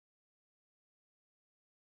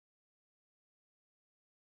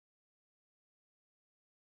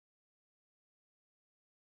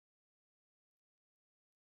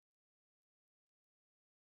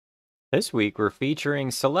This week we're featuring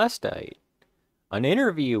Celestite, an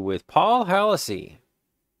interview with PAUL HALLASY,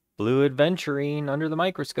 blue aventurine under the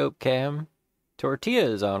microscope cam,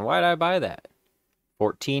 tortillas on Why'd I Buy That,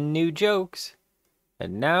 14 new jokes,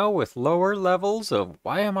 and now with lower levels of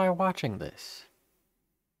Why Am I Watching This?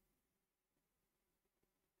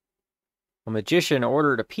 A magician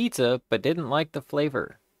ordered a pizza but didn't like the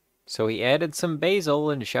flavor, so he added some basil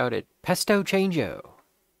and shouted, "Pesto changeo."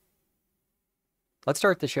 Let's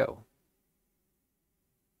start the show.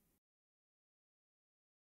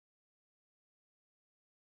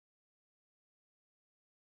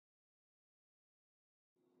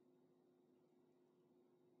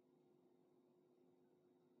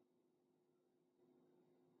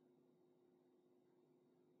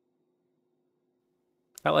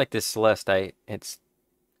 I like this Celestite. It's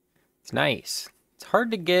nice. It's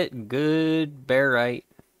hard to get good barite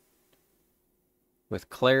with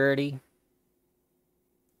clarity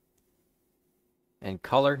and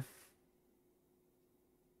color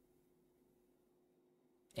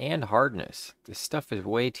and hardness. This stuff is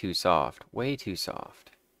way too soft. Way too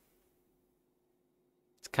soft.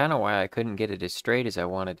 It's kind of why I couldn't get it as straight as I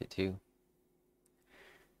wanted it to.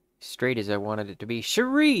 Straight as I wanted it to be.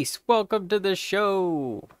 Charisse, welcome to the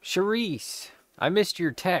show. Charisse, I missed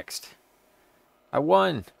your text. I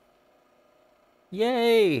won.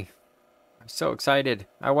 Yay. I'm so excited.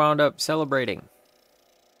 I wound up celebrating.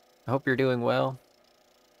 I hope you're doing well.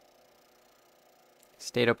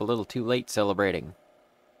 Stayed up a little too late celebrating.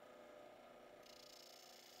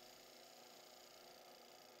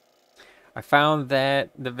 I found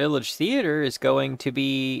that the Village Theater is going to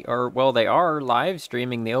be, or well, they are live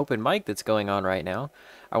streaming the open mic that's going on right now.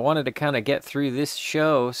 I wanted to kind of get through this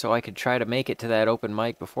show so I could try to make it to that open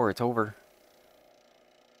mic before it's over.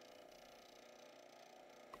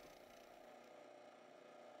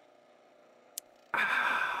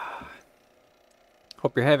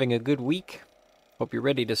 Hope you're having a good week. Hope you're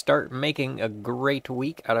ready to start making a great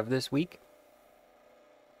week out of this week.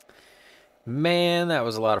 Man, that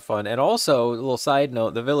was a lot of fun. And also, a little side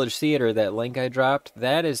note, the Village Theater, that link I dropped,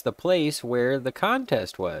 that is the place where the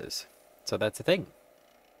contest was. So that's a thing.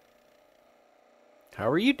 How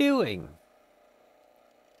are you doing?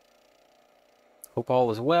 Hope all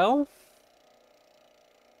is well.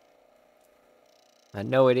 I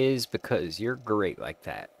know it is because you're great like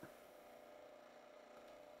that.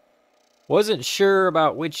 Wasn't sure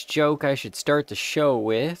about which joke I should start the show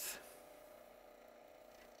with.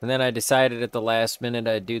 And then I decided at the last minute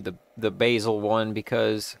I'd do the basil one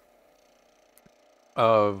because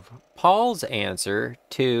of Paul's answer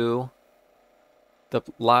to the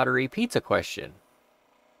lottery pizza question.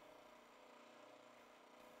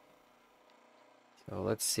 So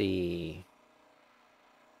let's see.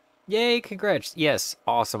 Yay, congrats. Yes,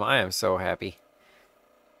 awesome. I am so happy.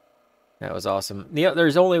 That was awesome.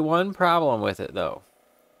 There's only one problem with it, though.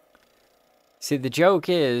 See, the joke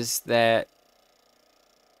is that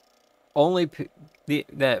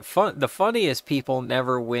the funniest people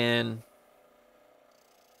never win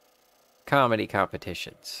comedy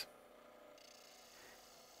competitions.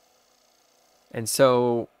 And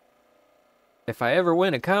so if I ever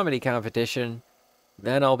win a comedy competition,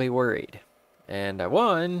 then I'll be worried. And I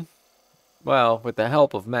won, well, with the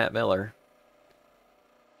help of Matt Miller.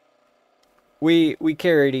 We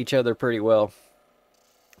carried each other pretty well.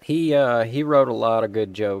 He wrote a lot of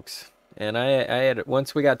good jokes. And I had,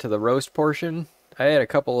 once we got to the roast portion, I had a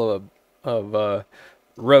couple of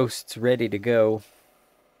roasts ready to go.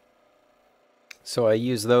 So I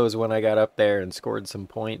used those when I got up there and scored some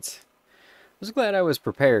points. I was glad I was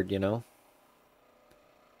prepared, you know.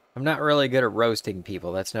 I'm not really good at roasting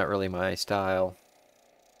people. That's not really my style.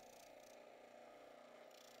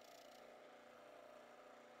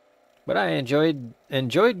 But I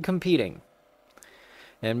enjoyed competing.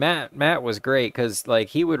 And Matt was great because like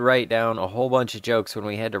he would write down a whole bunch of jokes when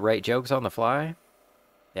we had to write jokes on the fly.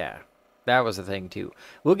 Yeah, that was the thing too.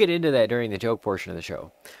 We'll get into that during the joke portion of the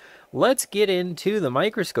show. Let's get into the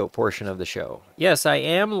microscope portion of the show. Yes, I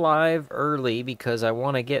am live early because I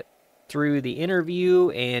want to get through the interview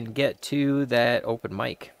and get to that open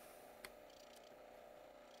mic.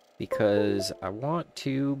 Because I want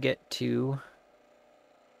to get to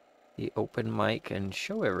the open mic and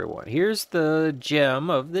show everyone. Here's the gem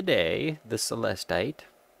of the day, the Celestite.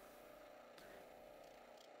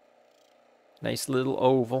 Nice little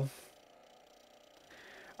oval.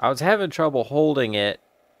 I was having trouble holding it,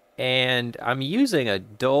 and I'm using a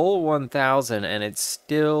dull 1000, and it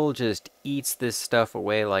still just eats this stuff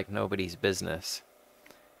away like nobody's business.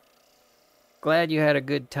 Glad you had a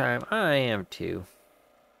good time. I am too.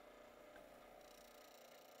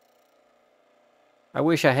 I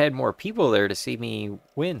wish I had more people there to see me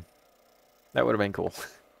win. That would have been cool.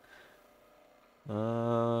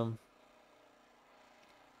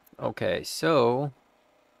 Okay, so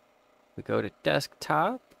we go to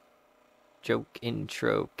desktop, joke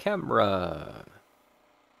intro camera.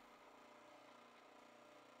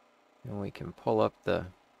 And we can pull up the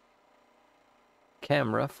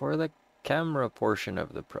camera for the camera portion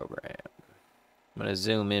of the program. I'm going to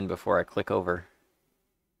zoom in before I click over.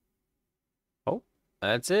 Oh,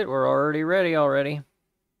 that's it. We're already ready already.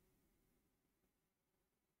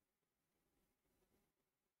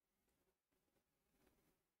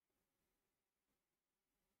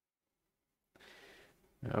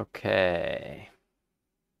 Okay.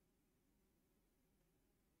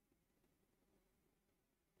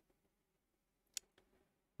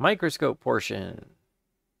 Microscope portion.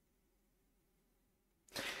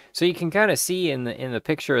 So you can kind of see in the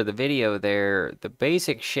picture of the video there the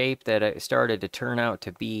basic shape that it started to turn out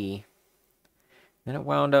to be. Then it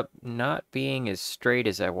wound up not being as straight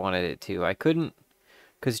as I wanted it to. I couldn't,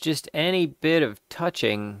 because just any bit of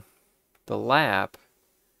touching the lap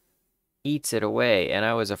eats it away, and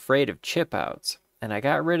I was afraid of chip outs. And I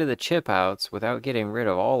got rid of the chip outs without getting rid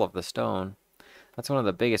of all of the stone. That's one of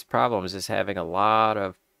the biggest problems, is having a lot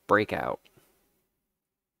of breakout.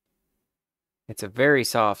 It's a very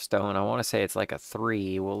soft stone. I want to say it's like a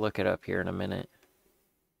 3. We'll look it up here in a minute.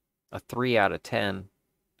 A 3 out of 10.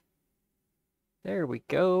 There we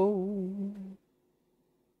go.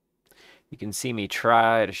 You can see me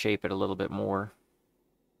try to shape it a little bit more.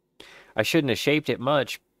 I shouldn't have shaped it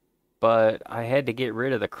much, but I had to get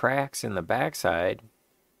rid of the cracks in the backside,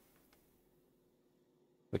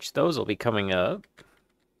 which those will be coming up.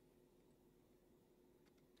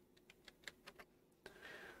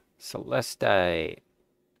 Celestite.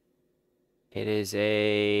 It is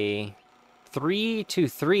a 3 to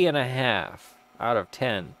 3.5 out of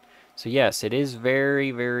 10. So yes, it is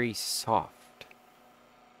very, very soft.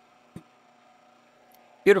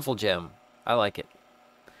 Beautiful gem. I like it.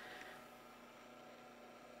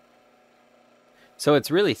 So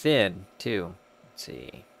it's really thin, too. Let's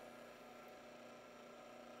see.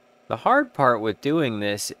 The hard part with doing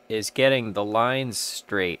this is getting the lines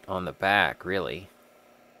straight on the back, really.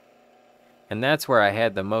 And that's where I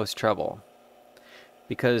had the most trouble.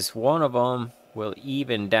 Because one of them will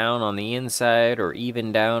even down on the inside or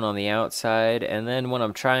even down on the outside. And then when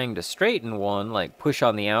I'm trying to straighten one, like push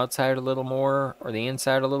on the outside a little more or the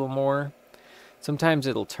inside a little more, sometimes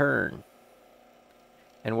it'll turn.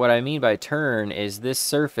 And what I mean by turn is this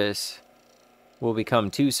surface will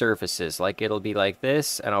become two surfaces. Like it'll be like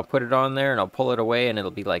this, and I'll put it on there and I'll pull it away and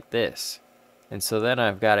it'll be like this. And so then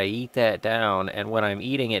I've got to eat that down, and when I'm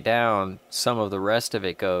eating it down, some of the rest of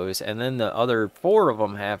it goes, and then the other 4 of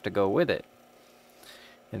them have to go with it.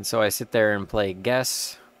 And so I sit there and play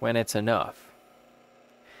guess when it's enough.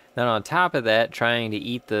 Then on top of that, trying to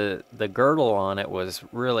eat the girdle on it was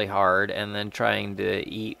really hard, and then trying to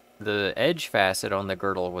eat the edge facet on the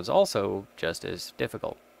girdle was also just as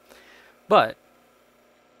difficult. But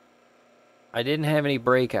I didn't have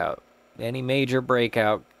any major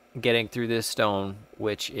breakout getting through this stone,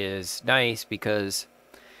 which is nice because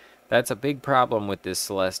that's a big problem with this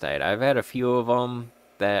Celestite. I've had a few of them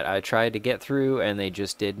that I tried to get through and they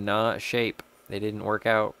just did not shape. They didn't work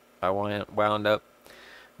out. I wound up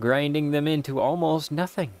grinding them into almost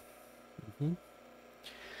nothing.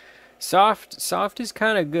 Soft is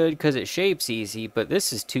kind of good because it shapes easy, but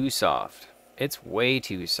this is too soft. It's way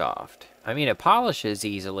too soft. I mean, it polishes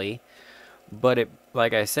easily, but it,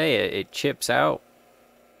 like I say, it chips out.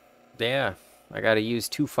 Yeah, I got to use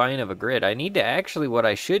too fine of a grit. I need to actually, what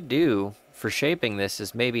I should do for shaping this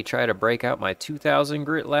is maybe try to break out my 2000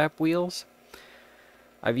 grit lap wheels.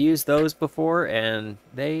 I've used those before, and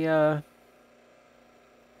they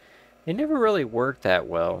never really worked that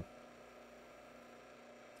well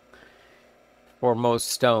for most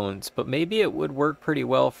stones, but maybe it would work pretty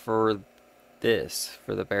well for this,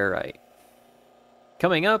 for the barite.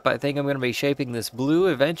 Coming up, I think I'm going to be shaping this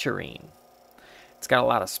blue aventurine. It's got a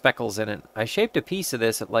lot of speckles in it. I shaped a piece of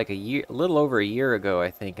this like a little over a year ago,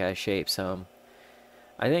 I think I shaped some.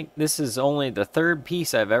 I think this is only the 3rd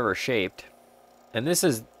piece I've ever shaped. And this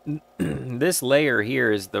is, this layer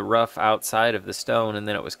here is the rough outside of the stone, and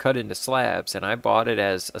then it was cut into slabs, and I bought it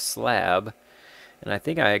as a slab. And I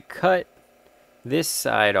think I cut this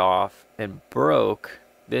side off and broke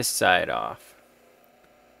this side off.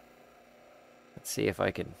 Let's see if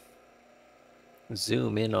I can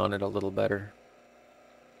zoom in on it a little better.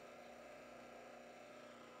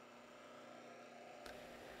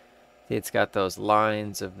 It's got those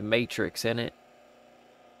lines of the matrix in it.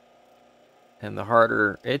 And the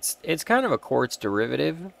harder, it's kind of a quartz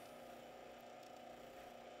derivative,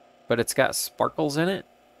 but it's got sparkles in it,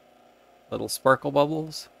 little sparkle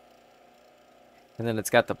bubbles. And then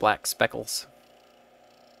it's got the black speckles.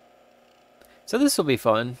 So this will be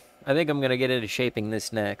fun. I think I'm going to get into shaping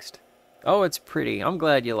this next. Oh, it's pretty. I'm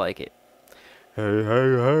glad you like it. Hey,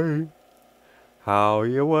 hey, hey. How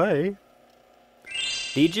you way?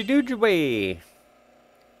 Dee-ju-doo-ju-way.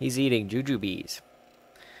 He's eating jujubes.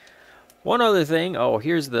 One other thing. Oh,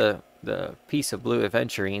 here's the piece of blue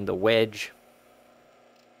aventurine, the wedge.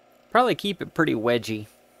 Probably keep it pretty wedgy.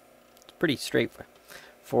 It's pretty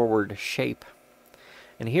straightforward shape.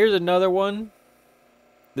 And here's another one.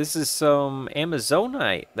 This is some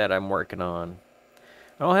Amazonite that I'm working on.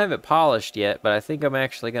 I don't have it polished yet, but I think I'm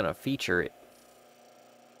actually going to feature it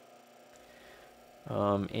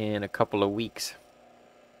in a couple of weeks.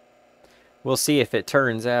 We'll see if it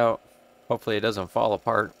turns out. Hopefully it doesn't fall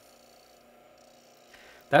apart.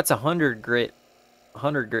 That's a 100 grit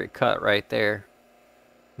cut right there.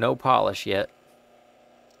 No polish yet.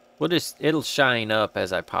 It'll shine up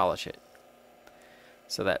as I polish it.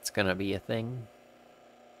 So that's gonna be a thing.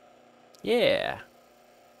 Yeah.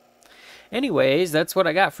 Anyways, that's what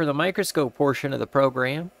I got for the microscope portion of the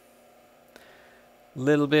program.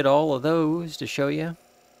 Little bit all of those to show you.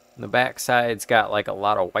 The back side's got like a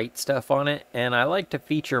lot of white stuff on it, and I like to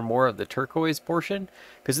feature more of the turquoise portion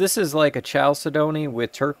because this is like a chalcedony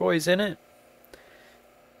with turquoise in it,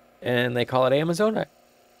 and they call it Amazonite.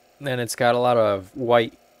 And it's got a lot of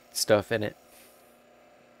white stuff in it,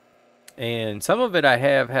 and some of it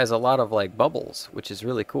has a lot of like bubbles, which is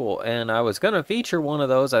really cool. And I was gonna feature one of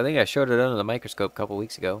those. I think I showed it under the microscope a couple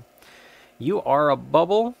weeks ago. You are a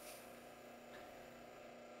bubble.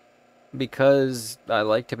 Because I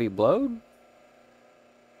like to be blowed?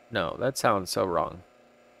 No, that sounds so wrong.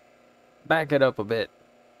 Back it up a bit.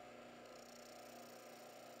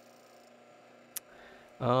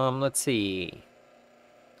 Let's see.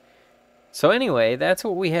 So anyway, that's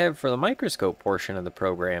what we have for the microscope portion of the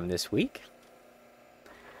program this week.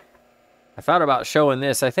 I thought about showing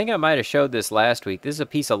this. I think I might have showed this last week. This is a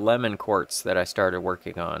piece of lemon quartz that I started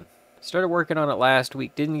working on. Started working on it last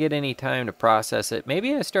week. Didn't get any time to process it.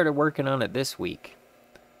 Maybe I started working on it this week.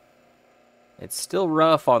 It's still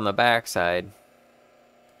rough on the back side,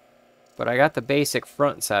 but I got the basic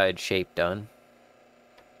front side shape done.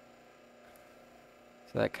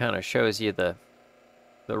 So that kind of shows you the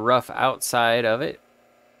rough outside of it.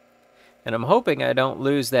 And I'm hoping I don't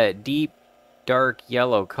lose that deep, dark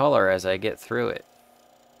yellow color as I get through it.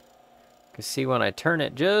 Because see, when I turn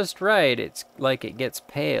it just right, it's like it gets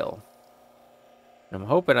pale. I'm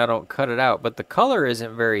hoping I don't cut it out, but the color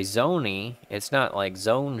isn't very zony. It's not like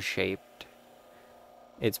zone shaped.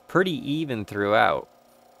 It's pretty even throughout.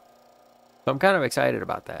 So I'm kind of excited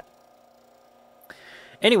about that.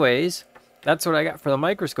 Anyways, that's what I got for the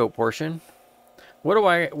microscope portion. What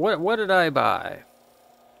did I buy?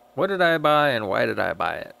 What did I buy and why did I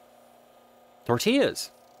buy it?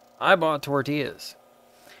 Tortillas. I bought tortillas.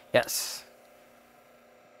 Yes.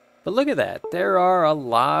 But look at that. There are a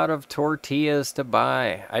lot of tortillas to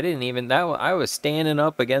buy. I was standing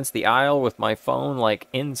up against the aisle with my phone like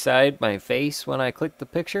inside my face when I clicked the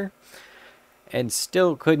picture and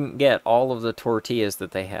still couldn't get all of the tortillas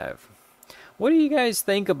that they have. What do you guys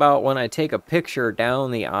think about when I take a picture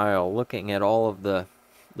down the aisle looking at all of the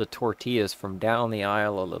tortillas from down the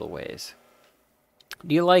aisle a little ways?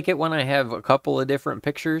 Do you like it when I have a couple of different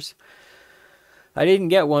pictures? I didn't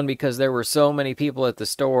get one because there were so many people at the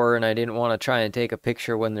store and I didn't want to try and take a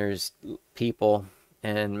picture when there's people.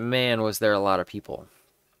 And man, was there a lot of people.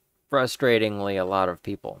 Frustratingly, a lot of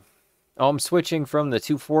people. Oh, I'm switching from the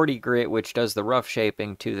 240 grit, which does the rough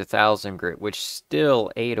shaping, to the 1000 grit, which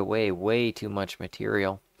still ate away way too much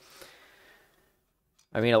material.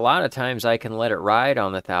 I mean, a lot of times I can let it ride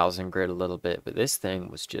on the 1000 grit a little bit, but this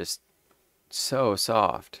thing was just so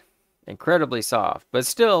soft. Incredibly soft, but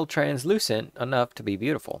still translucent enough to be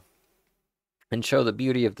beautiful and show the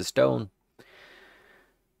beauty of the stone.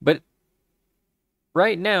 But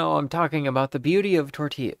right now I'm talking about the beauty of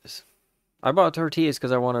tortillas. I bought tortillas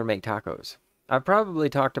because I wanted to make tacos. I've probably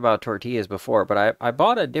talked about tortillas before, but I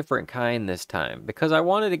bought a different kind this time because I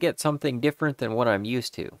wanted to get something different than what I'm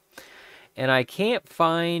used to. And I can't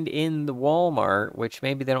find in the Walmart, which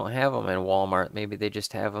maybe they don't have them in Walmart, maybe they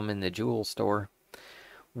just have them in the Jewel store.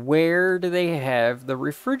 Where do they have the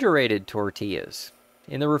refrigerated tortillas?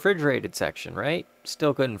 In the refrigerated section, right?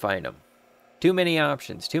 Still couldn't find them. Too many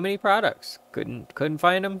options, too many products. Couldn't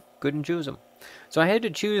find them, couldn't choose them. So I had to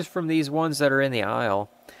choose from these ones that are in the aisle.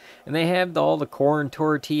 And they have all the corn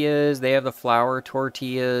tortillas, they have the flour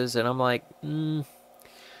tortillas, and I'm like,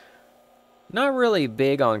 Not really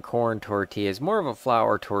big on corn tortillas, more of a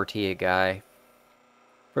flour tortilla guy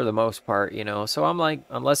for the most part, you know. So I'm like,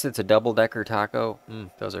 unless it's a double decker taco,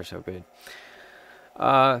 those are so good.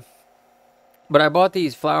 Uh, but I bought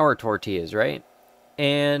these flour tortillas, right?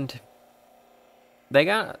 And they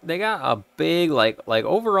got a big like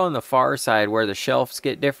over on the far side where the shelves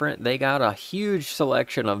get different, they got a huge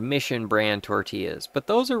selection of Mission brand tortillas, but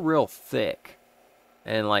those are real thick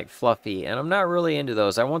and like fluffy, and I'm not really into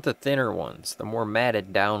those. I want the thinner ones, the more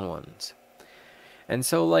matted down ones. And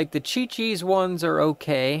so like the Chi-Chi's ones are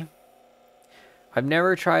okay. I've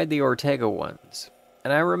never tried the Ortega ones.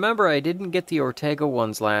 And I remember I didn't get the Ortega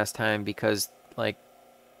ones last time because like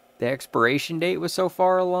the expiration date was so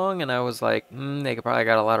far along, and I was like, they probably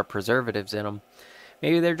got a lot of preservatives in them.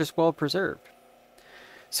 Maybe they're just well preserved.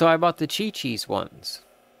 So I bought the Chi-Chi's ones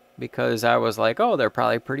because I was like, oh, they're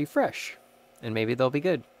probably pretty fresh and maybe they'll be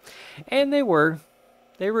good. And they were.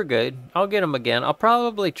 They were good. I'll get them again. I'll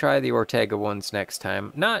probably try the Ortega ones next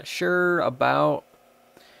time. Not sure about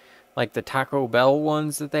like the Taco Bell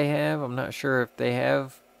ones that they have. I'm not sure if they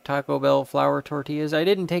have Taco Bell flour tortillas. I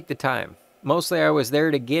didn't take the time. Mostly I was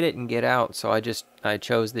there to get it and get out, so I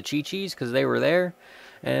chose the Chi-Chi's because they were there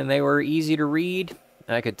and they were easy to read.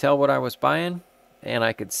 I could tell what I was buying and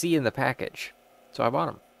I could see in the package. So I bought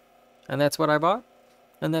them. And that's what I bought.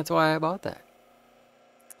 And that's why I bought that.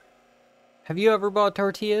 Have you ever bought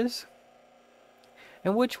tortillas?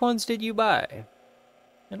 And which ones did you buy?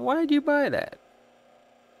 And why did you buy that?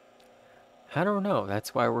 I don't know.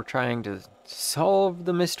 That's why we're trying to solve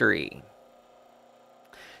the mystery.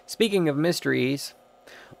 Speaking of mysteries,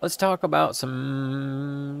 let's talk about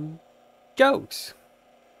some jokes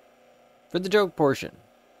for the joke portion.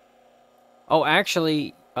 Oh,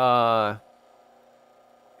 actually,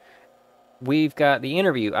 we've got the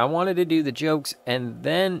interview. I wanted to do the jokes and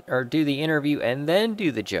then, or do the interview and then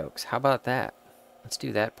do the jokes. How about that? Let's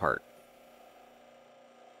do that part.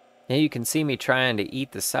 Now you can see me trying to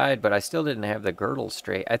eat the side, but I still didn't have the girdle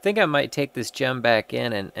straight. I think I might take this gem back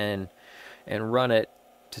in and run it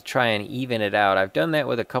to try and even it out. I've done that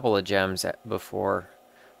with a couple of gems before,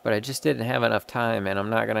 but I just didn't have enough time, and I'm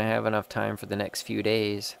not going to have enough time for the next few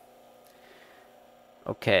days.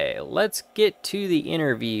 Okay, let's get to the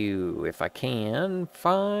interview. If I can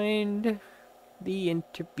find the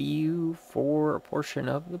interview for a portion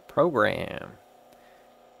of the program.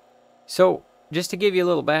 So, just to give you a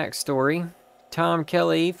little backstory, Tom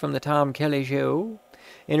Kelly from the Tom Kelly Show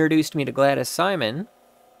introduced me to Gladys Simon,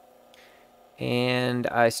 and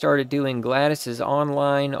I started doing Gladys's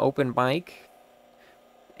online open mic,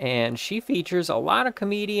 and she features a lot of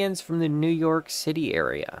comedians from the New York City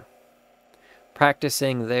area,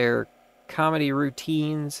 practicing their comedy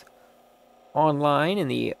routines online in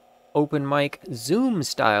the open mic Zoom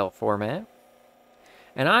style format.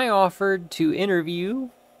 And I offered to interview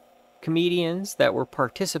comedians that were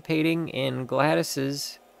participating in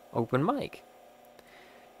Gladys's open mic.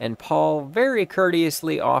 And Paul very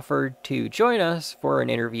courteously offered to join us for an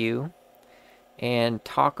interview and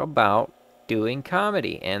talk about doing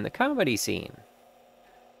comedy and the comedy scene.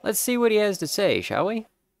 Let's see what he has to say, shall we?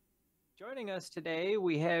 Joining us today,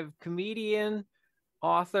 we have comedian,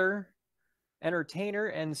 author, entertainer,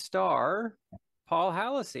 and star, Paul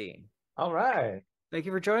Hallasy. All right. Thank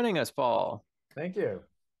you for joining us, Paul. Thank you.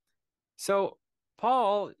 So,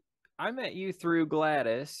 Paul, I met you through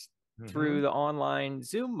Gladys, through Mm-hmm. the online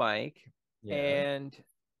Zoom mic, Yeah. and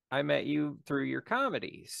I met you through your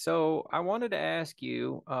comedy. So, I wanted to ask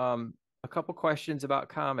you a couple questions about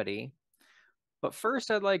comedy. But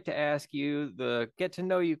first, I'd like to ask you the get to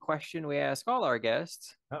know you question we ask all our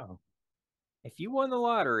guests. Oh, If you won the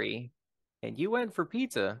lottery and you went for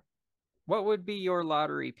pizza, what would be your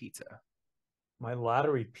lottery pizza? my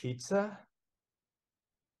lottery pizza?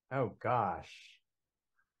 Oh gosh.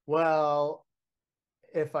 Well,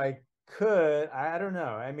 if I could, I don't know.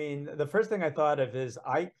 I mean, the first thing I thought of is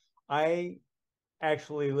I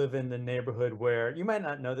actually live in the neighborhood where you might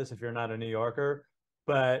not know this if you're not a New Yorker,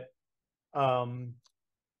 but um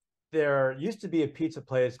there used to be a pizza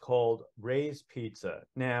place called Ray's Pizza.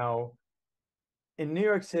 Now, in New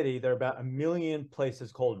York City, there are about a million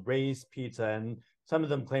places called Ray's Pizza, and some of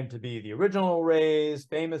them claim to be the original Ray's,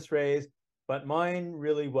 famous Ray's, but mine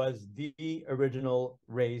really was the original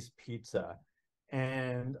Ray's Pizza.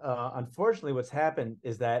 And unfortunately, what's happened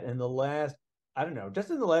is that in the last, I don't know,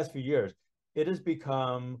 just in the last few years, it has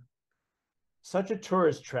become such a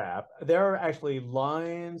tourist trap. There are actually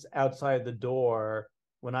lines outside the door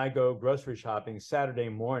when I go grocery shopping Saturday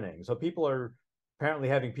morning. So people are apparently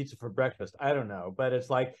having pizza for breakfast. I don't know, but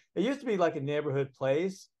it's like it used to be like a neighborhood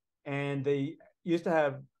place, and they used to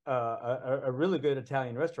have a really good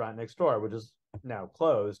Italian restaurant next door, which is now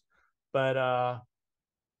closed. But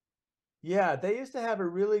yeah, they used to have a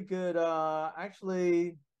really good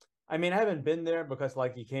actually, I mean, I haven't been there because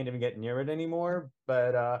like you can't even get near it anymore,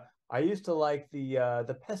 but I used to like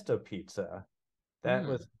the pesto pizza. That Hmm.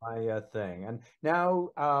 was my thing. And now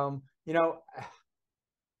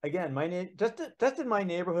again, just in my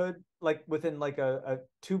neighborhood, like within like a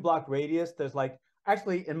 2 block radius, there's like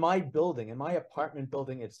actually in my building, in my apartment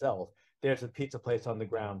building itself, there's a pizza place on the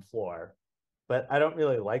ground floor. But I don't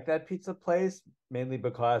really like that pizza place, mainly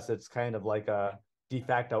because it's kind of like a de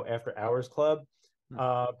facto after hours club.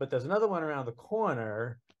 But there's another one around the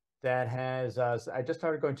corner that has I just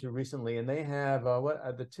started going to recently, and they have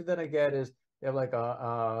what the two that I get is they have like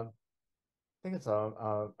I think it's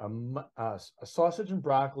a sausage and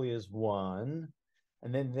broccoli is one,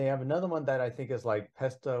 and then they have another one that I think is like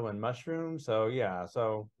pesto and mushroom. So yeah,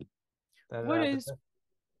 so that What is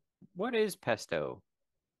what is pesto?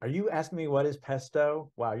 are you asking me what is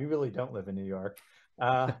pesto? Wow, you really don't live in New York.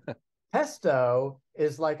 Uh, Pesto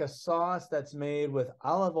is like a sauce that's made with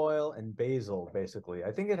olive oil and basil, basically.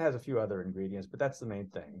 I think it has a few other ingredients, but that's the main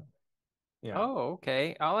thing. Yeah. Oh,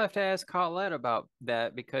 okay. I'll have to ask Colette about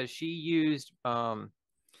that because she used my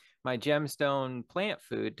gemstone plant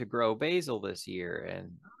food to grow basil this year,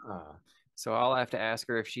 and Ah, so I'll have to ask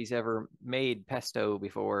her if she's ever made pesto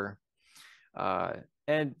before.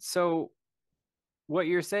 And so what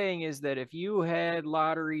you're saying is that if you had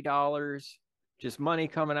lottery dollars, just money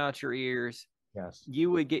coming out your ears, yes.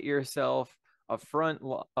 you would get yourself a front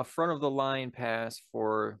of the line pass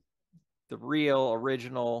for the real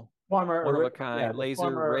original one of a Yeah, kind the laser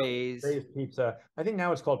former rays. Ray's Pizza. I think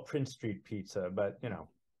now it's called Prince Street Pizza, but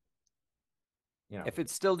If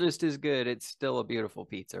it's still just as good, it's still a beautiful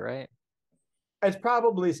pizza, right? it's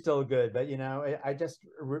probably still good, but I just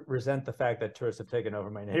resent the fact that tourists have taken over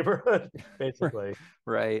my neighborhood, basically.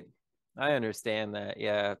 Right. I understand that.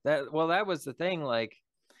 Yeah. That was the thing. Like,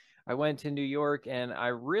 I went to New York and I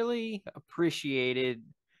really appreciated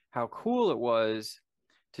how cool it was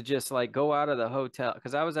to just like go out of the hotel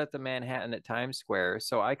because I was at the Manhattan at Times Square.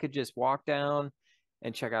 So I could just walk down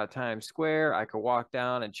and check out Times Square. I could walk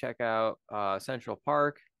down and check out Central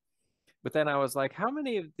Park. But then I was like, how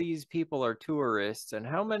many of these people are tourists and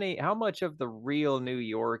how much of the real New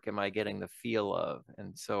York am I getting the feel of?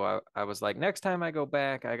 And so I was like, next time I go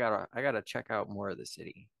back, I gotta check out more of the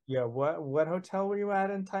city. Yeah, what hotel were you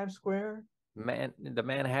at in Times Square? The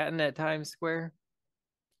Manhattan at Times Square.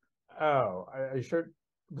 Oh, are you sure?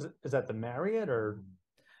 Is that the Marriott or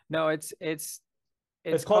No, it's it's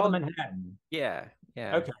it's called the called Manhattan? yeah,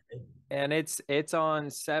 yeah. Okay, And it's on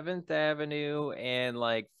 7th Avenue and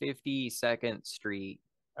like 52nd Street.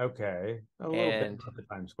 okay, a little bit And of the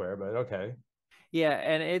Times Square, but okay, yeah,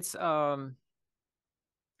 and it's a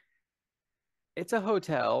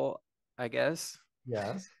hotel, I guess.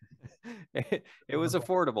 yes. It was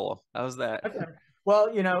affordable. How's that? Okay. Well,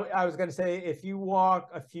 I was going to say if you walk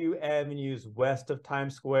a few avenues west of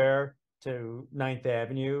Times Square to Ninth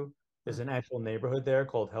Avenue, there's an actual neighborhood there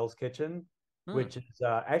called Hell's Kitchen, Hmm. which is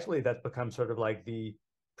actually that's become sort of like the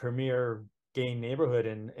premier gay neighborhood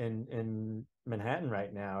in Manhattan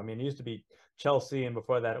right now. I mean, it used to be Chelsea, and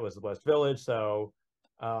before that it was the West Village. So,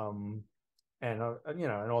 um, and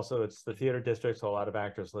also it's the theater district, so a lot of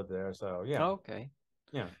actors live there. So yeah, Okay.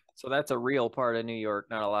 yeah. So that's a real part of New York,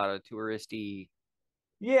 not a lot of touristy.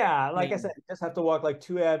 Yeah, I like I mean, said, you just have to walk like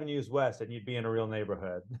 2 avenues west and you'd be in a real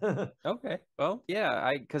neighborhood. okay. Well,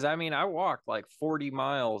 yeah, because I mean, I walked like 40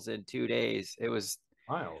 miles in 2 days. It was,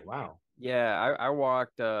 Wow, wow. yeah, I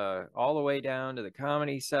walked all the way down to the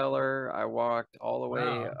Comedy Cellar. I walked all the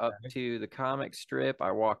way Wow, up okay. to the comic strip.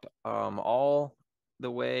 I walked all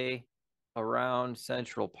the way around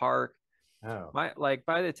Central Park. Oh, Like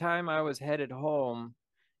by the time I was headed home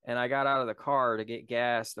and I got out of the car to get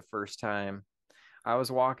gas the first time, I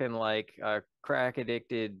was walking like a crack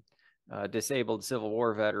addicted, disabled Civil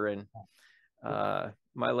War veteran.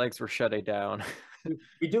 My legs were shutting down.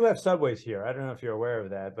 we do have subways here. I don't know if you're aware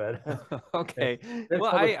of that, but Okay. there's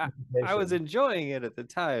Well, public I was transportation. enjoying it at the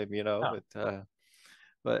time, Oh,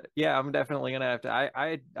 but yeah, I'm definitely gonna have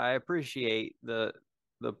to. I appreciate the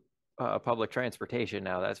public transportation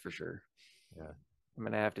now. That's for sure. yeah. I'm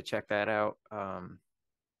gonna have to check that out.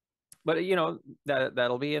 But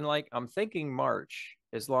that'll be in like I'm thinking March,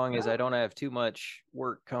 as long as I Oh, don't have too much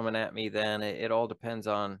work coming at me. Then it all depends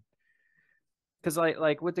on because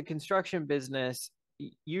like with the construction business,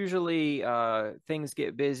 usually things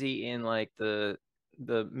get busy in like the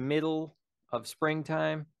middle of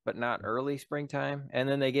springtime, but not early springtime, and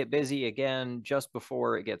then they get busy again just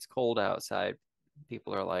before it gets cold outside.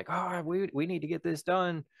 people are like, oh, we need to get this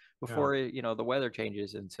done Yeah. before the weather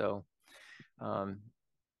changes. And so um,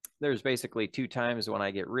 there's basically two times when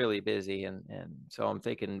I get really busy, and so I'm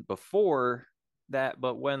thinking before that,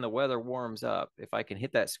 but when the weather warms up, if I can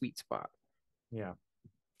hit that sweet spot, Yeah.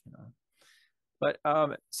 you know.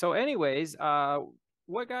 But so anyways,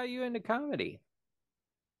 what got you into comedy?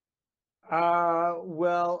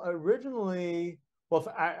 Well, originally,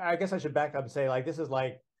 well, I guess I should back up and say like this is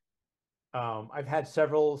like I've had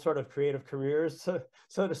several sort of creative careers,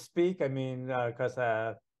 so to speak. I mean, because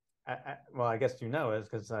well, I guess you know is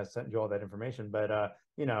because I sent you all that information. But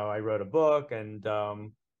I wrote a book, and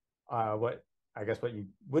what I guess what you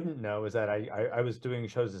wouldn't know is that I was doing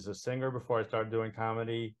shows as a singer before I started doing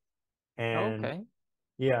comedy, and Okay.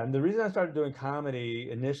 yeah, and the reason I started doing comedy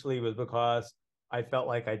initially was because I felt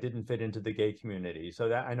like I didn't fit into the gay community. So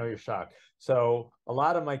that I know you're shocked. So a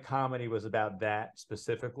lot of my comedy was about that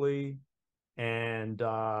specifically. And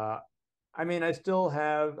I mean, I still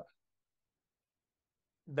have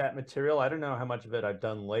that material. I don't know how much of it I've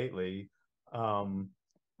done lately. Um,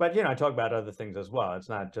 but I talk about other things as well. It's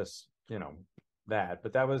not just, that,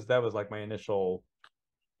 but that was like my initial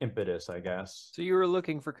impetus, I guess. So you were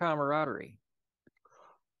looking for camaraderie.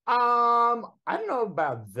 I don't know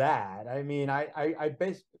about that. I mean, I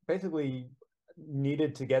basically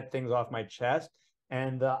needed to get things off my chest.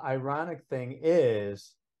 And the ironic thing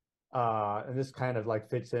is, and this kind of like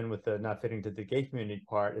fits in with the not fitting to the gay community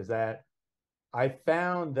part, is that I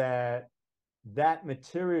found that that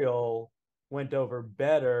material went over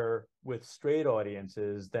better with straight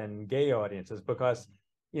audiences than gay audiences because,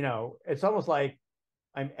 it's almost like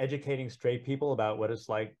I'm educating straight people about what it's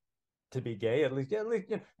like to be gay, at least,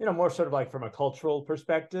 more sort of like from a cultural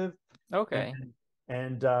perspective. And Okay.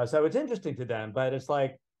 so it's interesting to them, but it's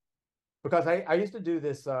like because I used to do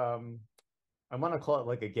this I want to call it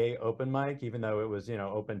like a gay open mic, even though it was,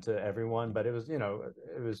 open to everyone, but it was,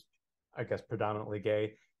 I guess, predominantly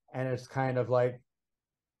gay. And it's kind of like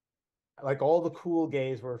all the cool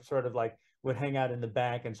gays were sort of like would hang out in the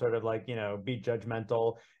back and sort of like, be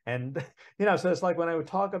judgmental. And, so it's like when I would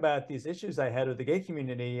talk about these issues I had with the gay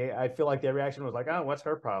community, I feel like their reaction was like, oh, what's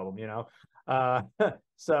her problem?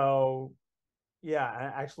 So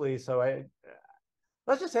yeah, actually, so I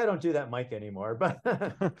let's just say I don't do that mic anymore. But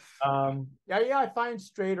yeah, I find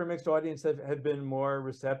straight or mixed audience have been more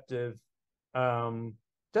receptive, um,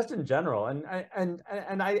 just in general. And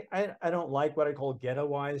I don't like what I call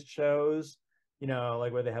ghettoized shows,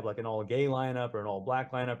 like where they have like an all gay lineup or an all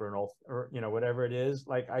black lineup or an all or whatever it is.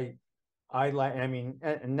 Like I like I mean,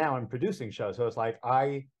 and now I'm producing shows, so it's like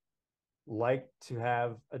I like to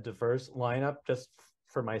have a diverse lineup just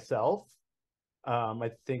for myself. I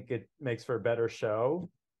think it makes for a better show.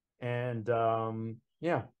 And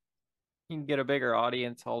yeah. You can get a bigger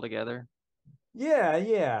audience altogether. Yeah.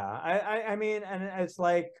 I mean, and it's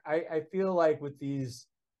like I feel like with these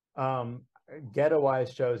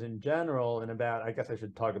ghettoized shows in general, and about I guess I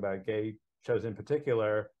should talk about gay shows in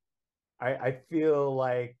particular, I feel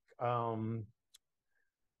like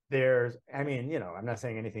there's I mean, I'm not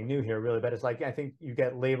saying anything new here really, but it's like I think you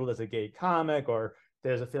get labeled as a gay comic, or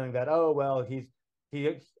there's a feeling that, oh well, he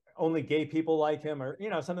only gay people like him, or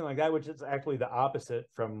something like that, which is actually the opposite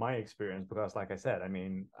from my experience, because like I said, I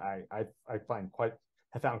mean, I find quite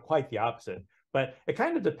have found quite the opposite. But it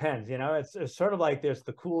kind of depends, it's sort of like there's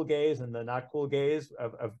the cool gays and the not cool gays,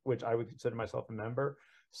 of which I would consider myself a member.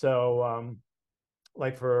 So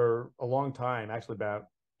like for a long time, actually about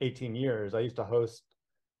 18 years, I used to host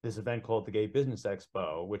this event called the Gay Business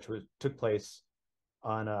Expo, which took place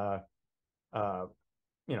on a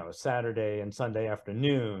Saturday and Sunday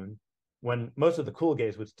afternoon when most of the cool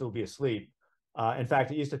gays would still be asleep. In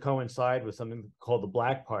fact, it used to coincide with something called the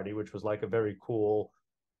Black Party, which was like a very cool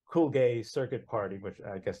gay circuit party, which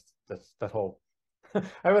I guess that's that whole.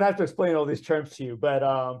 I would have to explain all these terms to you, but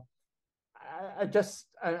I'm just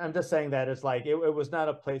saying that it's like it was not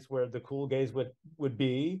a place where the cool gays would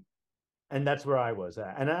be, and that's where I was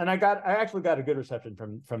at. And I actually got a good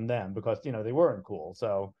reception from them because they weren't cool,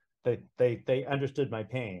 so they understood my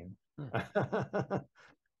pain. Hmm.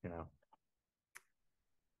 you know.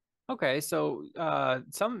 Okay, so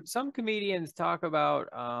some comedians talk about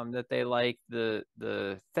that they like the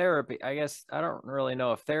therapy. I guess I don't really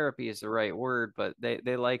know if therapy is the right word, but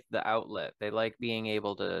they like the outlet. They like being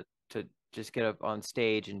able to just get up on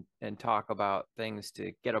stage and talk about things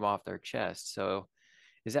to get them off their chest. So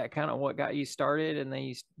is that kind of what got you started, and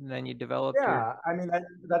then you developed your Yeah, I mean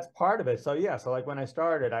that's part of it. So yeah, so like when I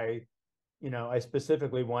started, I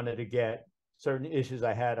specifically wanted to get certain issues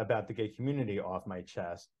I had about the gay community off my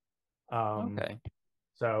chest. Um, okay.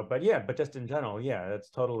 so, but yeah, but just in general, yeah, that's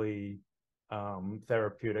totally.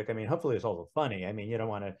 therapeutic. I mean, hopefully it's also funny. I mean, you don't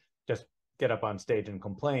want to just get up on stage and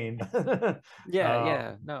complain. Yeah, uh,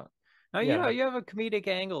 yeah. No. No, yeah. you have a comedic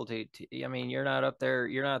angle to I mean, you're not up there,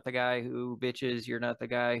 you're not the guy who bitches, you're not the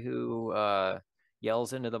guy who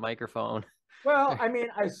yells into the microphone. Well, I mean,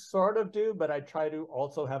 I sort of do, but I try to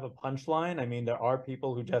also have a punchline. I mean, there are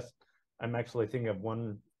people who just, I'm actually thinking of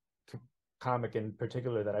one comic in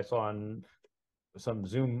particular that I saw on some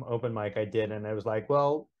Zoom open mic I did, and I was like,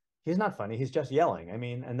 well, he's not funny. He's just yelling. I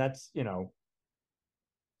mean, and that's, you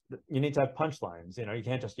need to have punchlines. You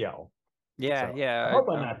can't just yell. Yeah, So I yeah. hope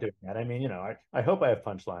I'm not doing that. I mean, I hope I have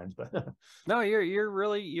punchlines, but No,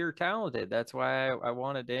 you're talented. That's why I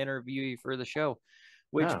wanted to interview you for the show.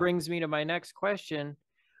 Which oh, brings me to my next question.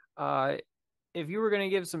 Uh, if you were going to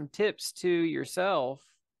give some tips to yourself,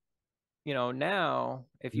 now,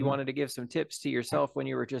 if you mm. wanted to give some tips to yourself when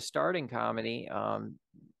you were just starting comedy,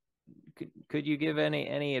 could you give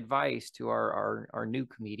any advice to our new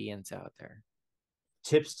comedians out there?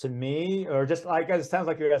 Tips to me, or just like it sounds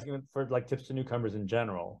like you're asking for like tips to newcomers in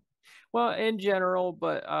general. Well, in general,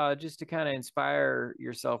 but just to kind of inspire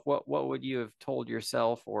yourself, what would you have told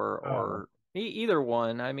yourself, Oh, or either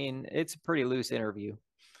one? I mean, it's a pretty loose interview.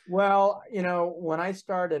 well, when I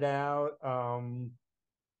started out,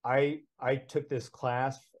 I took this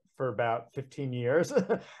class for about 15 years.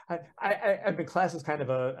 I mean, class is kind of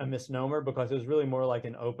a misnomer because it was really more like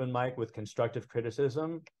an open mic with constructive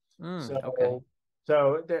criticism. Okay.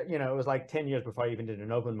 So there, it was like 10 years before I even did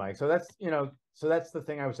an open mic. So that's the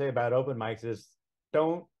thing I would say about open mics is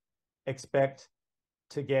don't expect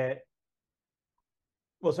to get,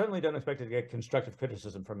 well, certainly don't expect to get constructive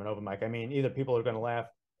criticism from an open mic. I mean, either people are going to laugh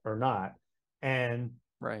or not. And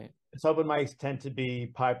Right. open mics tend to be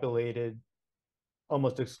populated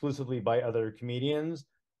almost exclusively by other comedians.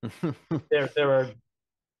 There are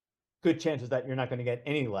good chances that you're not going to get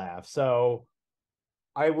any laughs. So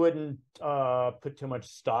I wouldn't put too much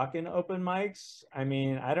stock in open mics. I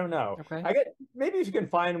mean, I don't know. Okay. I get maybe if you can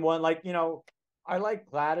find one like, I like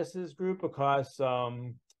Gladys's group because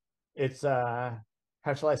it's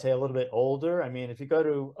how shall I say, a little bit older. I mean, if you go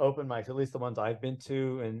to open mics, at least the ones I've been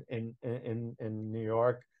to in New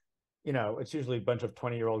York, it's usually a bunch of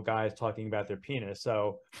 20-year-old guys talking about their penis.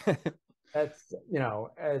 So that's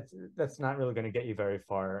not really going to get you very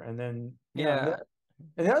far. And then, Yeah.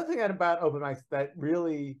 and the other thing about open mics that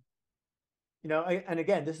really, and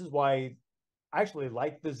again, this is why I actually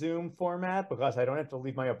like the Zoom format because I don't have to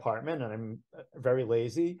leave my apartment and I'm very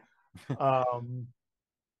lazy. Um,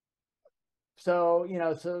 so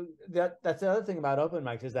that's the other thing about open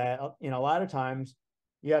mics is that, a lot of times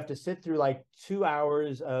you have to sit through like 2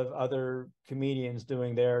 hours of other comedians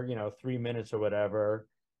doing their, 3 minutes or whatever.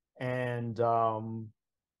 And a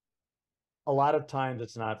lot of times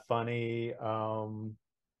it's not funny. And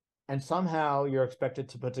somehow you're expected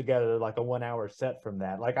to put together like a 1 hour set from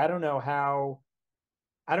that. Like, I don't know how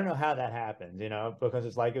that happens, because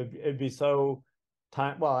it's like it'd be so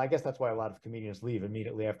time. Well, I guess that's why a lot of comedians leave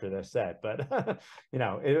immediately after their set, but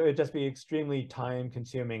it'd just be extremely time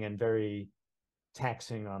consuming and very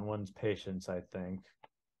taxing on one's patience, I think.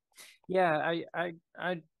 Yeah,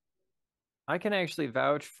 I can actually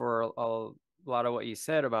vouch for a lot of what you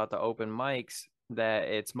said about the open mics, that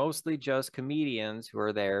it's mostly just comedians who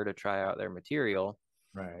are there to try out their material,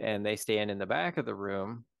 Right. and they stand in the back of the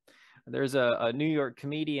room. There's a New York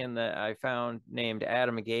comedian that I found named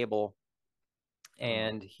Adam Gable, Oh,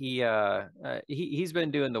 and he's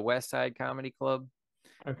been doing the West Side Comedy Club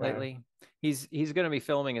okay. lately. He's going to be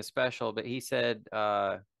filming a special, but he said,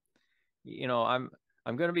 you know, I'm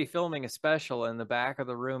going to be filming a special, and the back of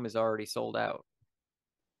the room is already sold out,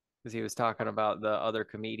 because he was talking about the other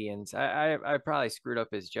comedians. I probably screwed up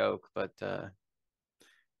his joke, but he's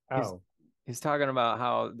Oh, he's talking about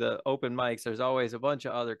how the open mics, there's always a bunch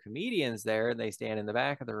of other comedians there, and they stand in the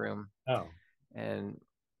back of the room. oh. And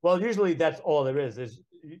Well, usually that's all there is. There's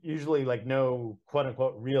usually like no quote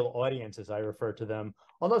unquote real audience, as I refer to them.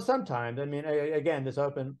 Although sometimes, I mean, again, this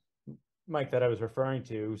open mic that I was referring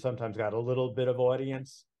to sometimes got a little bit of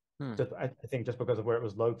audience, hmm, just I think just because of where it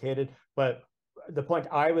was located. But the point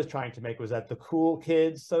I was trying to make was that the cool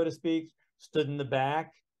kids, so to speak, stood in the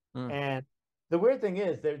back. hmm. And the weird thing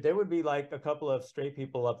is there would be like a couple of straight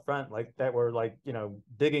people up front, like that were like,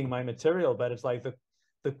 digging my material, but it's like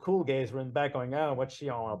the cool gays were in the back going, oh, what's she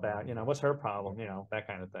all about? What's her problem? That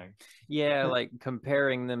kind of thing. Yeah, like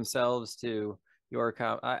comparing themselves to your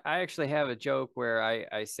I actually have a joke where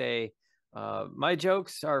I say, my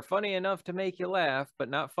jokes are funny enough to make you laugh, but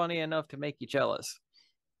not funny enough to make you jealous.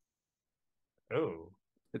 Oh.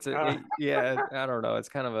 Yeah, I don't know. It's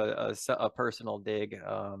kind of a personal dig.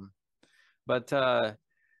 But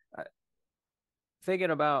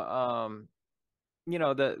thinking about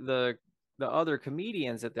the other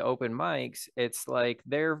comedians at the open mics, it's like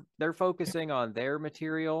they're focusing on their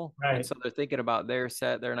material, and Right. so they're thinking about their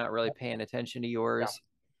set. They're not really paying attention to Yeah. yours.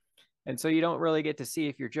 And so you don't really get to see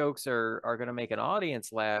if your jokes are going to make an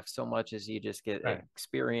audience laugh so much as you just get Right.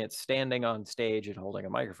 experience standing on stage and holding a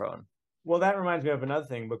microphone. Well, that reminds me of another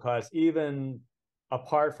thing because even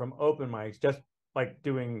apart from open mics, just like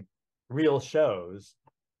doing real shows,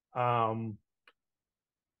 um,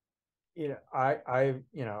 I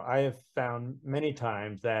have found many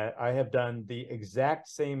times that I have done the exact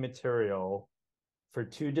same material for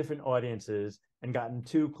two different audiences and gotten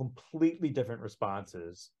two completely different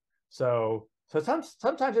responses. Sometimes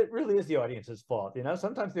it really is the audience's fault.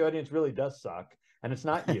 Sometimes the audience really does suck, and it's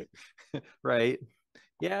not you. Right.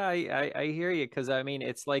 Yeah, I hear you, because I mean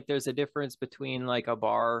it's like there's a difference between like a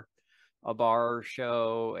bar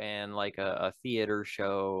show and like a theater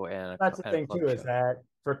show and That's the a thing club too, is show. that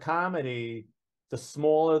for comedy, the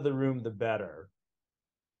smaller the room, the better.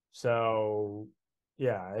 So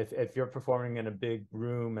yeah, if you're performing in a big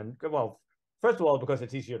room, and well, first of all, because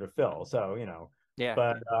it's easier to fill. Yeah,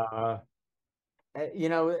 But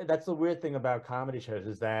yeah. that's the weird thing about comedy shows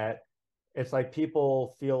is that it's like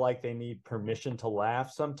people feel like they need permission to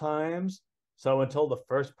laugh sometimes. So until the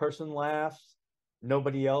first person laughs,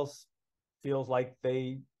 nobody else feels like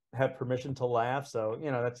they have permission to laugh. So,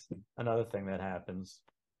 that's another thing that happens.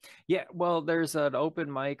 Yeah, well, there's an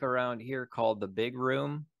open mic around here called the Big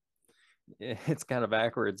Room. It's kind of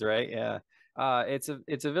backwards, right? Yeah. It's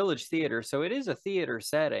a village theater, so it is a theater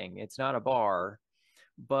setting. It's not a bar,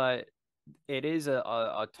 but it is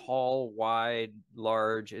a tall, wide,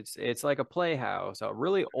 large. It's like a playhouse, a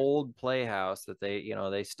really old playhouse that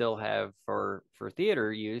they still have for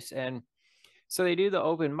theater use. And so they do the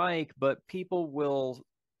open mic, but people will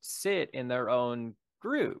sit in their own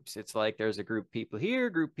groups. It's like there's a group people here,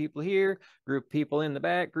 group people here, group people in the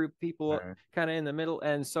back, group people Right. kind of in the middle.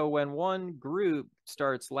 And so when one group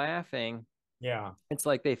starts laughing, Yeah. it's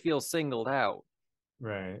like they feel singled out.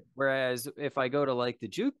 Right. Whereas if I go to like the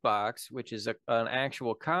jukebox, which is an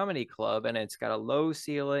actual comedy club, and it's got a low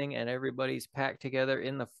ceiling and everybody's packed together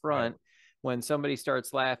in the Right. front, when somebody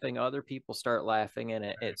starts laughing, other people start laughing, and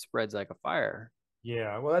it spreads like a fire.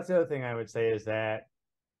 Yeah. Well, that's the other thing I would say is that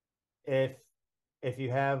if if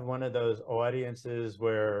you have one of those audiences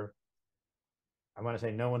where I want to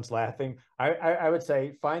say no one's laughing, I would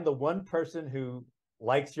say find the one person who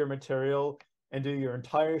likes your material and do your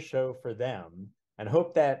entire show for them and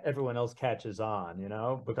hope that everyone else catches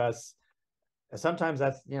on, because sometimes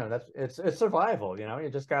that's it's survival, you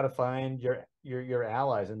just got to find your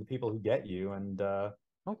allies and the people who get you and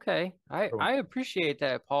Okay, I appreciate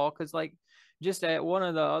that, Paul, because like just at one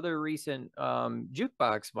of the other recent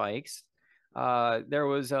jukebox mics, there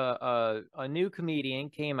was a new comedian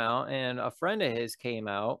came out, and a friend of his came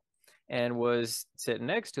out and was sitting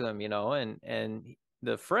next to him, and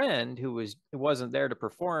the friend who wasn't there to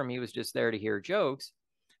perform, he was just there to hear jokes.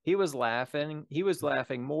 He was laughing. He was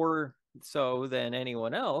laughing more so than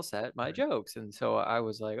anyone else at my jokes, and so I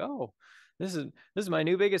was like, oh. This is my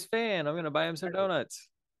new biggest fan. I'm gonna buy him some donuts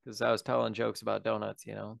because I was telling jokes about donuts.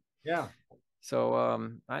 yeah. So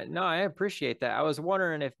I appreciate that. I was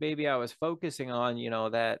wondering if maybe I was focusing on,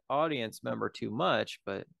 that audience member too much,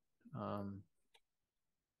 but um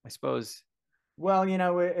I suppose. Well,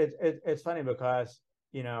 it's funny because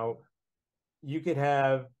you know you could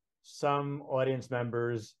have some audience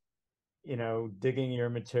members digging your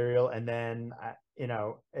material, and then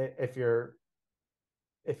if you're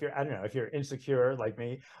I don't know, if you're insecure like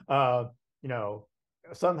me, you know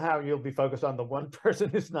somehow you'll be focused on the one person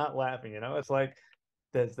who's not laughing. It's like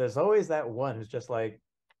there's always that one who's just like,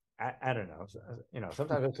 I don't know.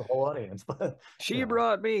 Sometimes it's the whole audience, but you She know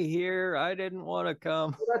brought me here. I didn't want to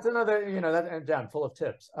come. that's another, that, and John, full of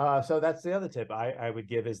tips. So that's the other tip I would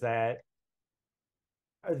give is that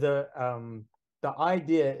the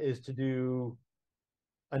idea is to do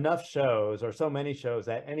enough shows or so many shows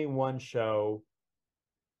that any one show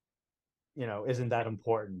isn't that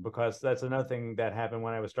important, because that's another thing that happened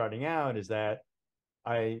when I was starting out is that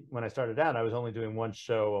when I started out I was only doing one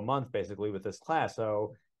show a month basically with this class,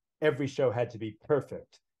 so every show had to be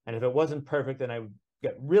perfect, and if it wasn't perfect then I would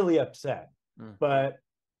get really upset. Mm, But if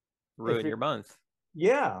ruin you're your month.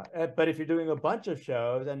 Yeah, but if you're doing a bunch of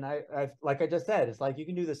shows, and I've like I just said, it's like you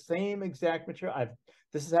can do the same exact material.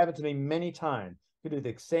 This has happened to me many times. You can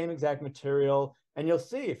do the same exact material, and you'll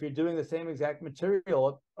see if you're doing the same exact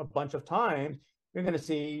material a bunch of times, you're going to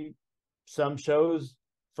see some shows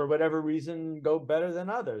for whatever reason go better than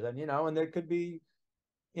others, and there could be,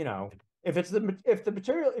 you know, if the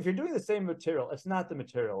material, if you're doing the same material, it's not the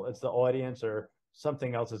material, it's the audience or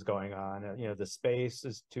something else is going on. You know, the space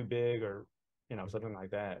is too big or, you know, something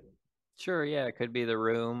like that. Sure, yeah, it could be the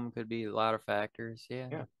room, could be a lot of factors. Yeah.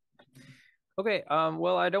 Yeah. Okay,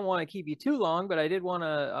 well, I don't want to keep you too long, but I did want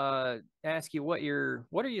to ask you what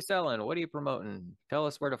are you selling? What are you promoting? Tell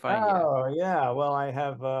us where to find you. Oh, yeah. Well, I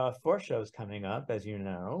have four shows coming up, as you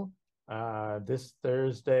know. This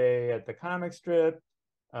Thursday at the Comic Strip,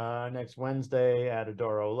 next Wednesday at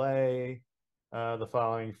Adore Olay, the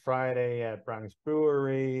following Friday at Bronx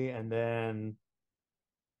Brewery, and then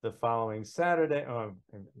the following Saturday. Oh,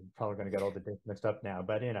 I'm probably going to get all the dates mixed up now,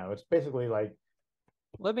 but you know, it's basically like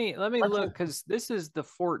Let me look because this is the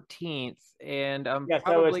 14th, and I'm yeah. So it's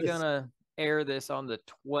probably this. gonna air this on the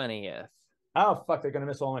 20th. Oh fuck, they're going to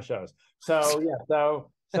miss all my shows. So yeah, so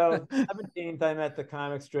 17th I'm at the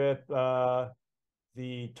Comic Strip. The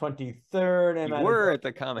 23rd I'm You at were Adore. at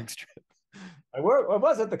the comic strip. I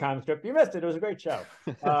was at the Comic Strip. You missed it. It was a great show.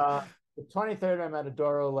 The 23rd, I'm at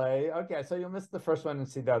Adore Lay. Okay, so you'll miss the first one and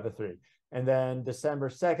see the other three. And then December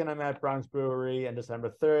 2nd, I'm at Bronx Brewery, and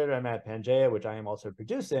December 3rd, I'm at Pangea, which I am also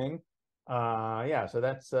producing. Yeah, so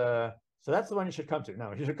that's the one you should come to.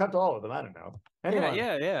 No, you should come to all of them. I don't know. Yeah, Anyone,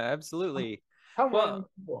 yeah, yeah, absolutely. come one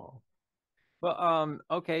Well, and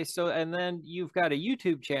all. okay, so and then you've got a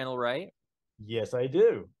YouTube channel, right? Yes, I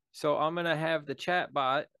do. So I'm gonna have the chat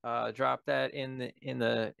bot drop that in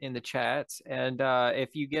the chats, and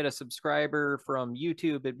if you get a subscriber from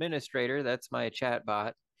YouTube Administrator, that's my chat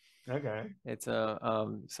bot. Okay. It's a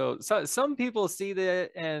so some people see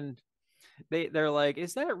that and they're like,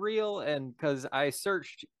 is that real? And because I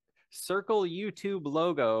searched circle YouTube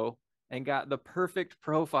logo and got the perfect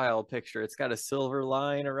profile picture. It's got a silver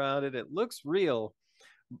line around it. It looks real.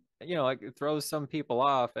 You know, like it throws some people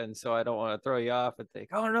off, and so I don't want to throw you off and think,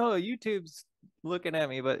 oh no, YouTube's looking at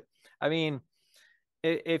me. But I mean,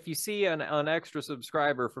 if you see an extra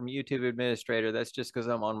subscriber from YouTube Administrator, that's just because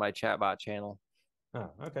I'm on my chatbot channel.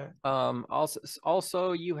 Oh, okay.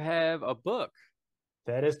 Also, you have a book.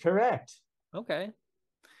 That is correct. Okay.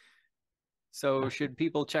 So should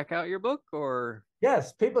people check out your book or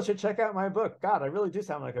Yes, people should check out my book. God, I really do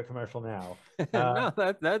sound like a commercial now. no,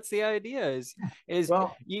 that's the idea is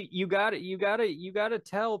Well, you got to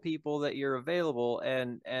tell people that you're available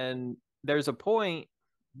and there's a point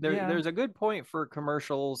yeah, there's a good point for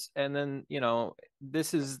commercials and then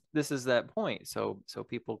this is that point so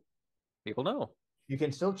people know. you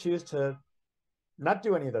can still choose to not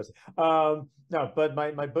do any of those. No, but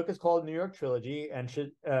my book is called New York Trilogy, and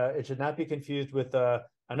should it should not be confused with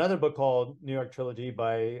another book called New York Trilogy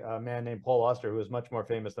by a man named Paul Auster, who is much more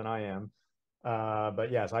famous than I am. But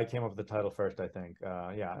yes, I came up with the title first, I think.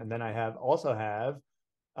 Yeah, and then I also have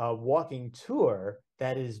a walking tour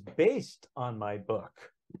that is based on my book,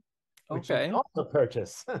 which you can Okay. also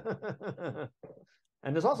purchase.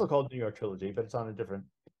 And it's also called New York Trilogy, but it's on a different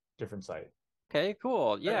site. Okay,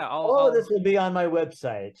 cool. Yeah, All of I'll this will be on my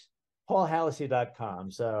website, paulhallasy.com.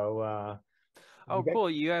 So oh you get cool,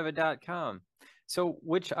 you have a .com. So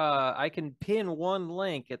which I can pin one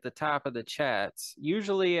link at the top of the chats.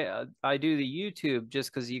 Usually I do the YouTube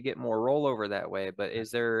just because you get more rollover that way, but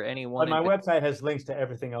is there any but one my in website has links to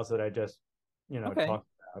everything else that I just, Okay, talked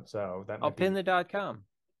about. So that I'll might pin be, the .com.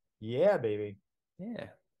 yeah, baby. Yeah.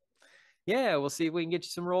 Yeah, we'll see if we can get you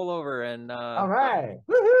some rollover and All right.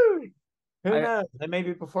 Woohoo! Who I knows? I may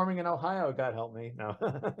be performing in Ohio. God help me. No.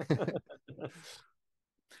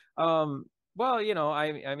 well,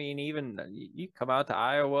 I mean even you come out to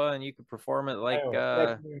Iowa and you could perform it like Iowa. Yeah, I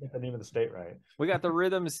can't even get the name of the state right. we got the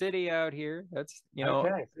Rhythm City out here. That's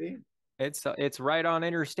Okay. See, it's right on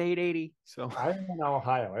Interstate 80. So I am in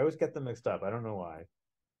Ohio. I always get them mixed up. I don't know why.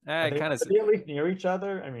 Are it they kind of at least near each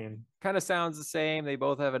other? I mean, sounds the same. They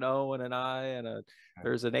both have an O and an I and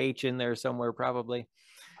there's an H in there somewhere probably.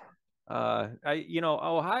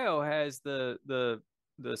 Ohio has the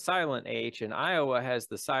silent H and Iowa has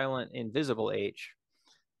the silent invisible H.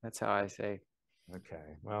 That's how I say.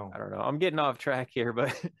 okay. Well, I don't know. I'm getting off track here,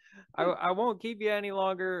 but I won't keep you any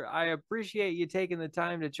longer. I appreciate you taking the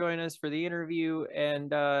time to join us for the interview.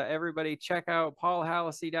 And everybody check out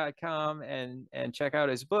paulhallasy.com and check out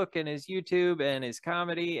his book and his YouTube and his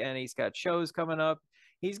comedy. And he's got shows coming up.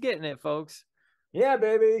 He's getting it, folks. yeah,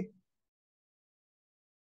 baby.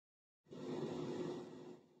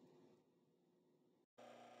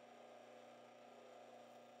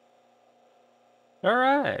 All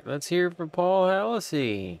right, let's hear from Paul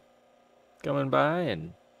Hallasy coming by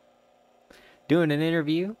and doing an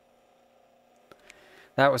interview.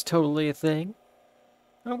 That was totally a thing.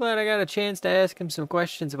 I'm glad I got a chance to ask him some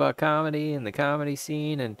questions about comedy and the comedy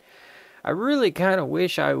scene. And I really kind of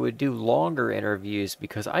wish I would do longer interviews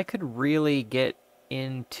because I could really get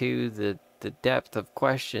into the depth of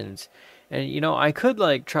questions. And I could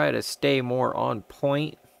like try to stay more on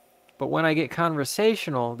point, but when I get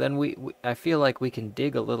conversational, then I feel like we can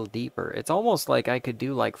dig a little deeper. It's almost like I could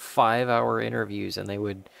do like 5-hour interviews and they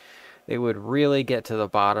would really get to the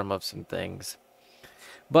bottom of some things.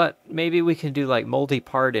 But maybe we can do like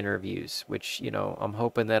multi-part interviews, which, I'm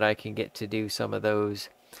hoping that I can get to do some of those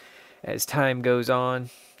as time goes on.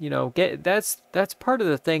 Get that's part of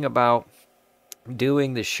the thing about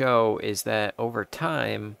doing the show is that over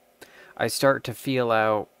time I start to feel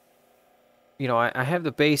out, I have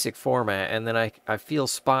the basic format and then I feel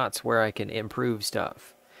spots where I can improve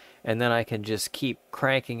stuff. And then I can just keep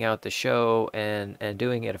cranking out the show and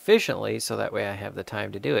doing it efficiently so that way I have the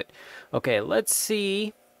time to do it. Okay, let's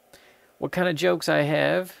see what kind of jokes I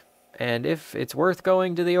have and if it's worth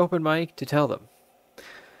going to the open mic to tell them.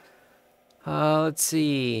 Let's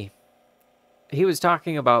see. He was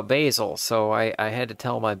talking about basil, so I had to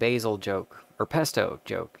tell my basil joke, or pesto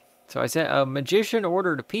joke. So I said, a magician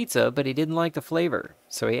ordered a pizza, but he didn't like the flavor.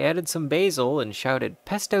 So he added some basil and shouted,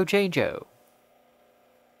 "Pesto changeo."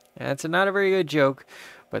 That's not a very good joke,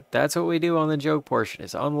 but that's what we do on the joke portion,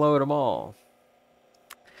 is unload them all.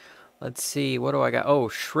 Let's see, what do I got? Oh,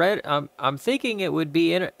 I'm thinking it would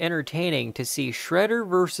be entertaining to see Shredder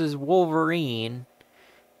versus Wolverine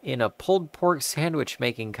in a pulled pork sandwich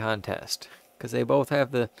making contest, because they both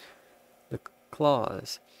have the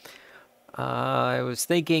claws. I was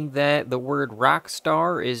thinking that the word rock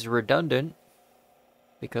star is redundant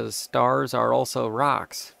because stars are also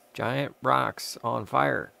rocks, giant rocks on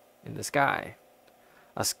fire in the sky.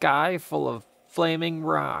 A sky full of flaming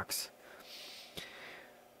rocks.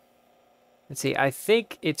 Let's see, I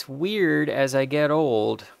think it's weird as I get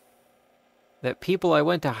old that people I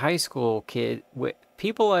went to high school I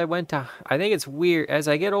think it's weird as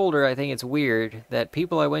I get older. I think it's weird that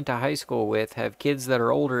people I went to high school with have kids that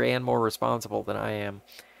are older and more responsible than I am.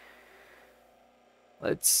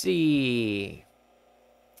 Let's see.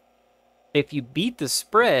 If you beat the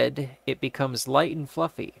spread, it becomes light and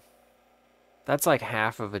fluffy. That's like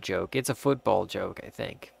half of a joke. It's a football joke, I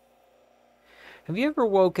think. Have you ever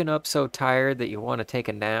woken up so tired that you want to take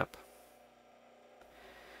a nap?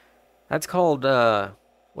 That's called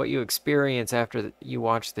what you experience after you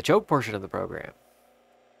watch the joke portion of the program.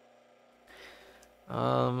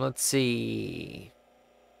 Let's see.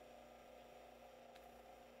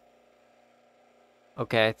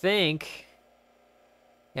 Okay, I think.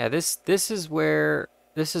 Yeah, this is where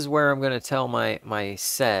I'm gonna tell my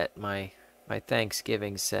set, my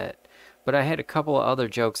Thanksgiving set. But I had a couple of other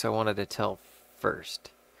jokes I wanted to tell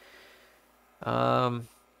first. So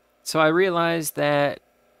I realized that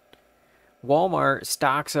Walmart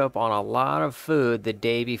stocks up on a lot of food the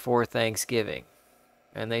day before Thanksgiving,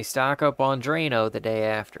 and they stock up on Drano the day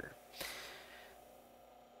after.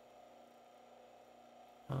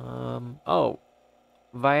 Oh,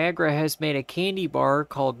 Viagra has made a candy bar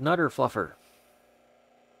called Nutter Fluffer.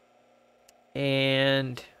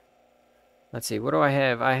 And let's see, what do I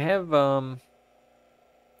have? I have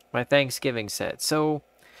my Thanksgiving set. So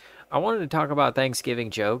I wanted to talk about Thanksgiving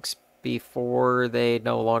jokes before they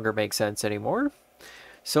no longer make sense anymore.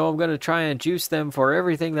 So I'm going to try and juice them for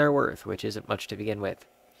everything they're worth, which isn't much to begin with.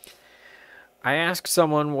 I asked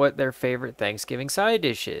someone what their favorite Thanksgiving side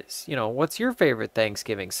dish is. What's your favorite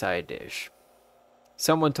Thanksgiving side dish?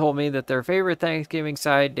 Someone told me that their favorite Thanksgiving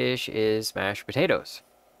side dish is mashed potatoes,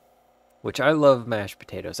 which I love mashed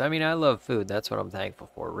potatoes. I mean, I love food. That's what I'm thankful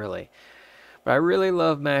for, really. But I really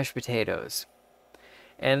love mashed potatoes.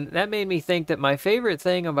 And that made me think that my favorite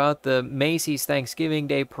thing about the Macy's Thanksgiving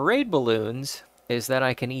Day parade balloons is that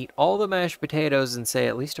I can eat all the mashed potatoes and say,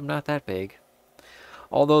 at least I'm not that big.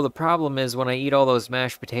 Although the problem is when I eat all those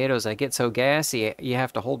mashed potatoes, I get so gassy, you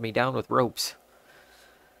have to hold me down with ropes.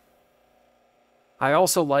 I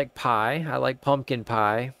also like pie. I like pumpkin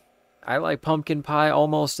pie. I like pumpkin pie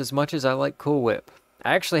almost as much as I like Cool Whip.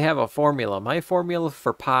 I actually have a formula. My formula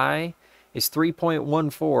for pie is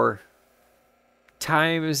 3.14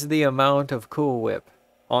 times the amount of Cool Whip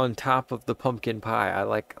on top of the pumpkin pie. I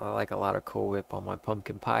like a lot of Cool Whip on my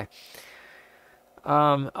pumpkin pie.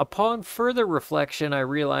 Upon further reflection, I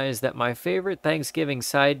realized that my favorite Thanksgiving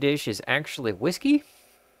side dish is actually whiskey.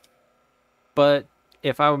 But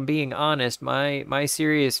if I'm being honest, my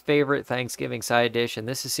serious favorite Thanksgiving side dish, and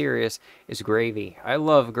this is serious, is gravy. I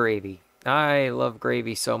love gravy. I love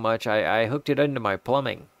gravy so much, I hooked it into my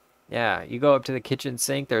plumbing. Yeah, you go up to the kitchen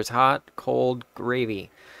sink, there's hot, cold gravy.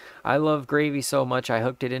 I love gravy so much, I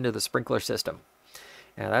hooked it into the sprinkler system.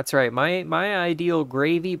 Yeah, that's right. My ideal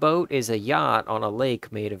gravy boat is a yacht on a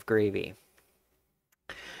lake made of gravy.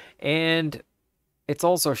 And it's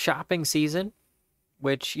also shopping season,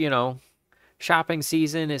 which, shopping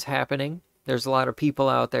season is happening. There's a lot of people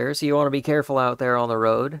out there, so you want to be careful out there on the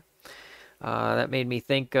road. That made me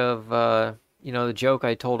think of, the joke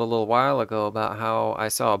I told a little while ago about how I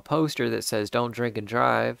saw a poster that says "Don't drink and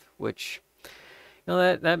drive," which,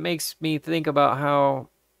 that makes me think about how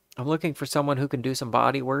I'm looking for someone who can do some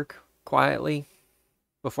body work quietly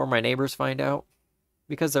before my neighbors find out,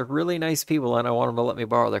 because they're really nice people and I want them to let me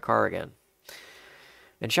borrow their car again.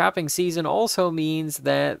 And shopping season also means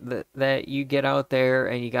that you get out there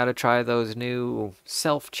and you got to try those new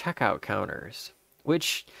self-checkout counters,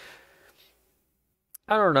 which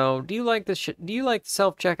I don't know. Do you like the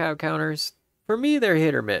self-checkout counters? For me, they're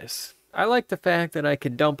hit or miss. I like the fact that I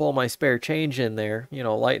can dump all my spare change in there,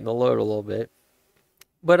 lighten the load a little bit.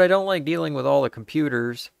 But I don't like dealing with all the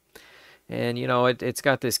computers. And, it's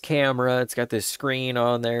got this camera, it's got this screen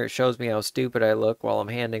on there. It shows me how stupid I look while I'm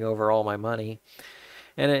handing over all my money.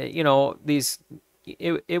 And,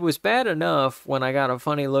 it was bad enough when I got a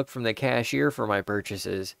funny look from the cashier for my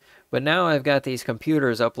purchases. But now I've got these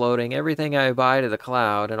computers uploading everything I buy to the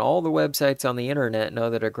cloud, and all the websites on the internet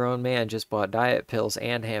know that a grown man just bought diet pills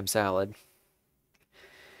and ham salad.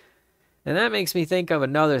 And that makes me think of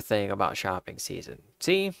another thing about shopping season.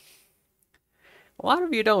 See, a lot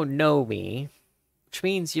of you don't know me, which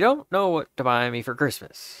means you don't know what to buy me for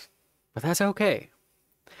Christmas. But that's okay.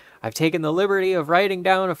 I've taken the liberty of writing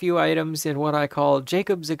down a few items in what I call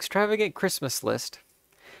Jacob's Extravagant Christmas List,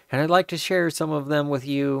 and I'd like to share some of them with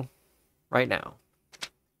you right now.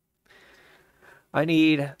 I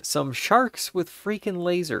need some sharks with freaking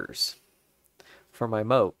lasers for my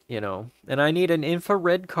moat, and I need an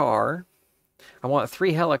infrared car. I want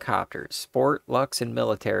 3 helicopters, sport, luxe, and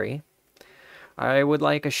military. I would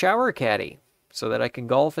like a shower caddy so that I can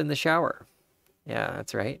golf in the shower. Yeah,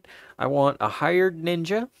 that's right. I want a hired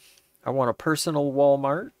ninja. I want a personal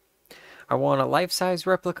Walmart. I want a life-size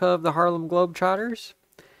replica of the Harlem Globetrotters.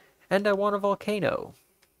 And I want a volcano.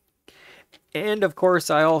 And of course,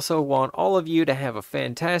 I also want all of you to have a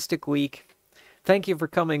fantastic week. Thank you for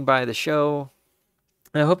coming by the show.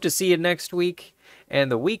 I hope to see you next week. And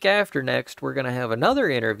the week after next, we're going to have another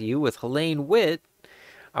interview with Helene Witt.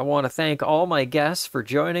 I want to thank all my guests for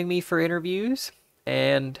joining me for interviews.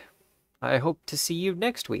 And I hope to see you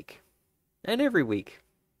next week. And every week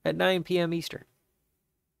at 9 p.m. Eastern.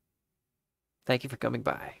 Thank you for coming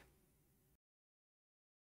by.